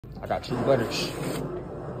I got 2 butters.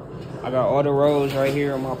 I got all the rolls right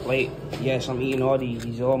here on my plate. Yes, I'm eating all these.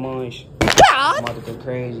 These all mine. I'm about to go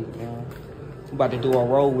crazy, man. I'm about to do a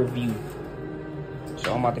roll review.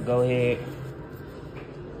 So I'm about to go ahead.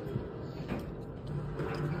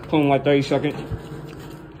 Put them like 30 seconds. You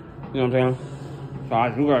know what I'm saying? So I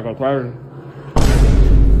do gotta go crazy.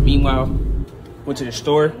 Meanwhile, went to the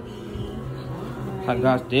store. I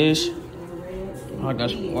got this. I got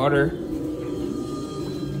some water.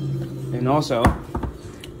 And also,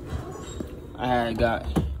 I got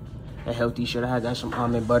a healthy shit. I got some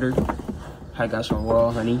almond butter. I got some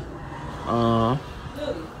raw honey. My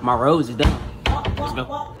rolls is done. Let's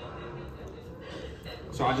go.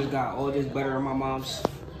 So I just got all this butter on my mom's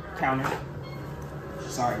counter.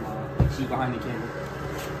 Sorry, Mom. She's behind the camera.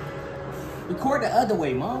 Record the other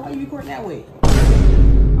way, Mom. Why are you recording that way?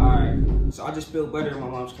 Alright. So I just spilled butter on my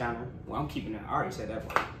mom's counter. Well, I'm keeping that. I already said that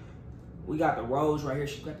part. We got the rolls right here.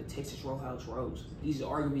 She got the Texas Roadhouse rolls. These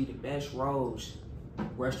are arguably the best rolls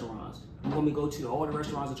restaurants. You want me to go to all the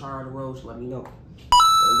restaurants and try all the rolls? Let me know. So we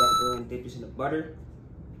gotta go ahead and dip this in the butter.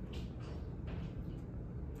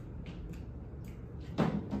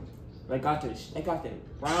 They got this. They got the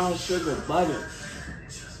brown sugar butter.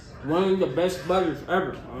 One of the best butters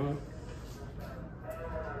ever.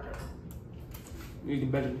 These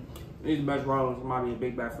are the best rolls. I might be a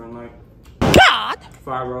big bag for the night. God!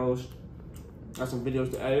 5 rolls. Got some videos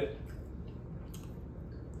to edit.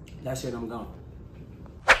 That's it, I'm gone.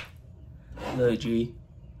 Look, G.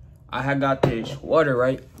 I had got this water,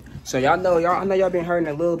 right? So I know y'all been hearing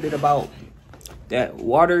a little bit about that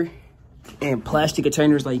water in plastic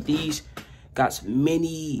containers like these. Got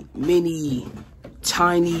many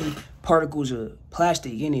tiny particles of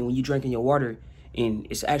plastic in it when you drinking your water. And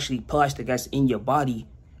it's actually plastic that's in your body.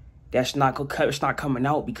 It's not coming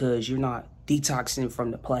out because you're not detoxing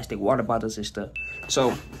from the plastic water bottles and stuff.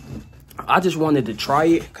 So I just wanted to try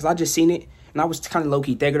it because I just seen it and I was kind of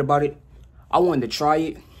low-key thinking about it. I wanted to try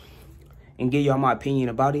it and give y'all my opinion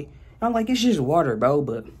about it. And I'm like, it's just water, bro.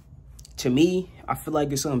 But to me, I feel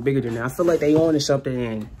like it's something bigger than that. I feel like they on to something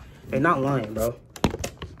and they're not lying, bro.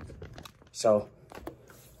 So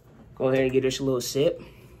go ahead and get this a little sip.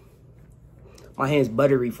 My hand's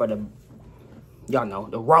buttery for the, y'all know,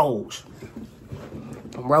 the rolls.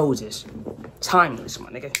 The roses. Timeless,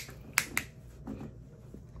 my nigga.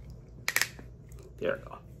 There we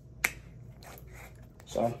go.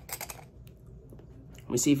 So, let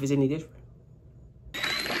me see if it's any different.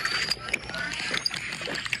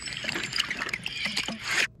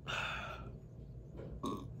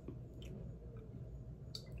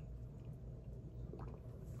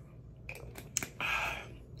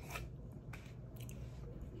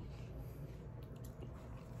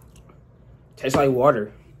 Tastes like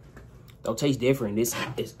water. Don't taste different. This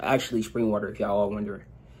is actually spring water, if y'all are wondering.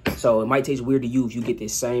 So it might taste weird to you if you get the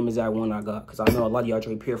same exact one I got. Because I know a lot of y'all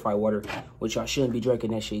drink purified water, which y'all shouldn't be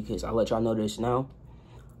drinking that shit. Because I let y'all know this now.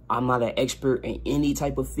 I'm not an expert in any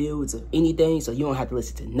type of fields of anything. So you don't have to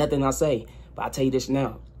listen to nothing I say. But I'll tell you this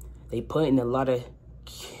now. They put in a lot of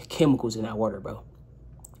chemicals in that water, bro.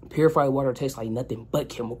 Purified water tastes like nothing but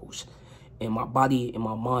chemicals. And my body and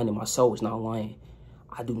my mind and my soul is not lying.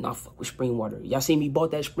 I do not fuck with spring water. Y'all see me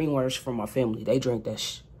bought that spring water from my family. They drink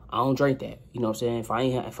that I don't drink that. You know what I'm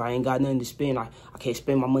saying? If I ain't got nothing to spend, I can't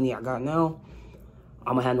spend my money I got now.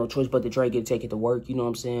 I'm gonna have no choice but to drink it, take it to work. You know what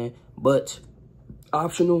I'm saying? But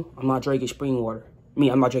optional, I'm not drinking spring water.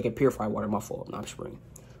 I'm not drinking purified water. My fault, not spring.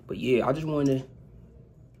 But yeah, I just wanted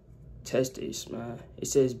to test this, man. It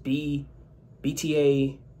says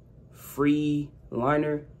BTA free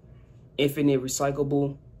liner, infinite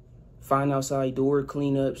recyclable. Fine outside door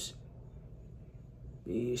cleanups.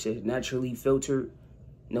 It says naturally filtered,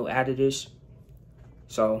 no additives.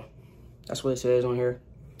 So that's what it says on here.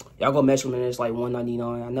 Y'all go mess with it. It's like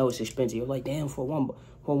 $1.99. I know it's expensive. Like damn, for one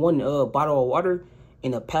bottle of water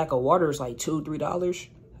and a pack of water is like $2, $3,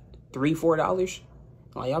 $4.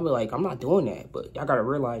 Like y'all be like, I'm not doing that. But y'all gotta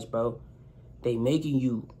realize, bro, they making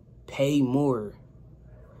you pay more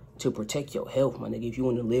to protect your health, my nigga. If you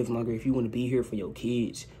want to live longer, if you want to be here for your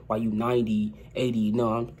kids while you 90, 80, you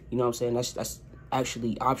know what I'm saying? That's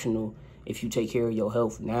actually optional if you take care of your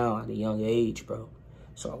health now at a young age, bro.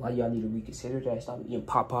 So a lot of y'all need to reconsider that. Stop eating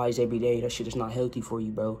Popeyes every day. That shit is not healthy for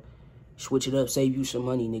you, bro. Switch it up, save you some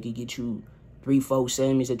money, nigga. Get you 3-4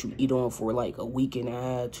 salmons that you eat on for like a week and a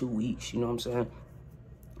half, 2 weeks, you know what I'm saying?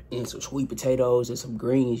 And some sweet potatoes and some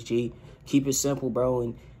greens, G. Keep it simple, bro,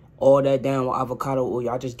 and all that down with avocado oil.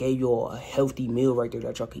 I just gave you a healthy meal right there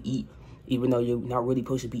that y'all could eat. Even though you're not really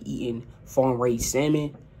supposed to be eating farm-raised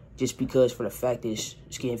salmon. just because for the fact that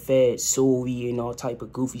it's getting fed soy and all type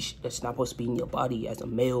of goofy shit that's not supposed to be in your body as a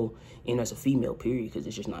male and as a female, period, because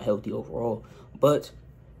it's just not healthy overall. But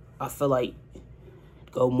I feel like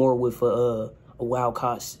go more with a wild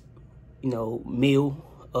caught, you know, meal.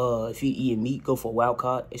 If you eating meat, go for a wild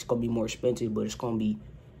caught. It's gonna be more expensive, but it's gonna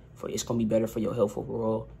be better for your health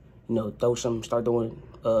overall. You know, start doing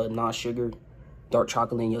non-sugar, dark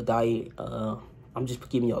chocolate in your diet. I'm just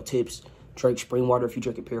giving y'all tips. Drink spring water if you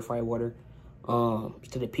drinking purified water. To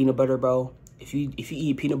the peanut butter, bro. If you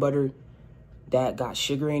eat peanut butter that got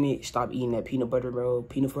sugar in it, stop eating that peanut butter, bro.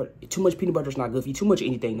 Too much peanut butter is not good for you. Too much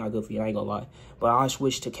anything not good for you. I ain't gonna lie. But I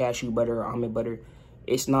switched to cashew butter, almond butter.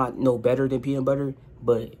 It's not no better than peanut butter,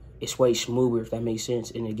 but it's way smoother, if that makes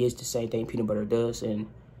sense. And it gets the same thing peanut butter does. And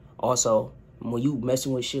also, when you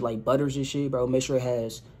messing with shit like butters and shit, bro, make sure it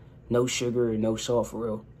has no sugar and no salt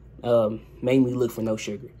for real. Mainly look for no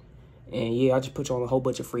sugar. And yeah, I just put you on a whole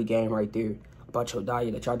bunch of free game right there about your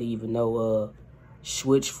diet that y'all didn't even know.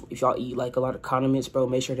 Switch, if y'all eat like a lot of condiments, bro,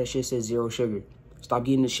 make sure that shit says 0 sugar. Stop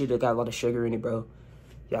getting the shit that got a lot of sugar in it, bro.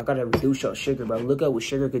 Y'all gotta reduce your sugar, bro. Look up what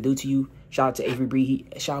sugar could do to you. Shout out to Avery B.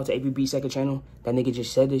 Shout out to Avery B second channel. That nigga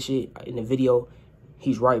just said this shit in the video.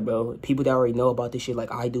 He's right, bro. People that already know about this shit,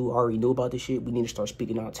 like I do, already knew about this shit. We need to start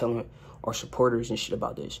speaking out, telling our supporters and shit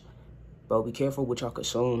about this. Bro, be careful what y'all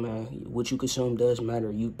consume, man. What you consume does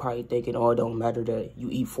matter. You probably thinking, oh, it don't matter that you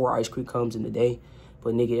eat 4 ice cream cones in a day.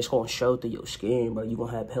 But, nigga, it's going to show through your skin, bro. You going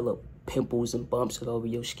to have hella pimples and bumps all over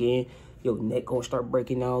your skin. Your neck going to start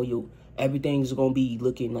breaking out. Everything's going to be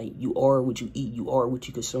looking like you are what you eat. You are what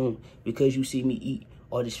you consume. Because you see me eat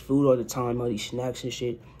all this food all the time, all these snacks and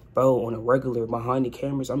shit. Bro, on a regular, behind the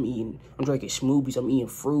cameras, I'm drinking smoothies. I'm eating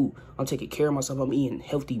fruit. I'm taking care of myself. I'm eating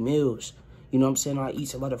healthy meals. You know what I'm saying? I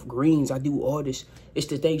eat a lot of greens. I do all this. It's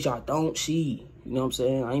the things y'all don't see. You know what I'm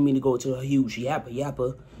saying? I ain't mean to go to a huge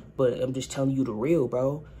yappa. But I'm just telling you the real,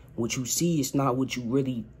 bro. What you see is not what you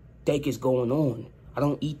really think is going on. I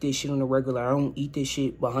don't eat this shit on the regular. I don't eat this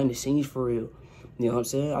shit behind the scenes for real. You know what I'm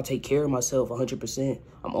saying? I take care of myself 100%.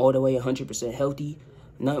 I'm all the way 100% healthy.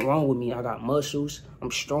 Nothing wrong with me. I got muscles.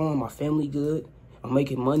 I'm strong. My family good. I'm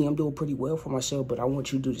making money. I'm doing pretty well for myself. But I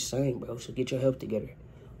want you to do the same, bro. So get your health together.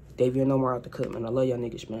 Davey and Omar out the cut, man. I love y'all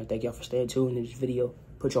niggas, man. Thank y'all for staying tuned in this video.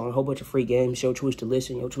 Put y'all on a whole bunch of free games. Your choice to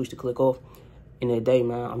listen. Your choice to click off. In the day,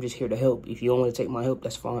 man, I'm just here to help. If you don't want to take my help,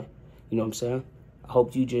 that's fine. You know what I'm saying? I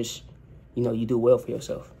hope you just, you know, you do well for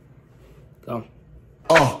yourself. Go.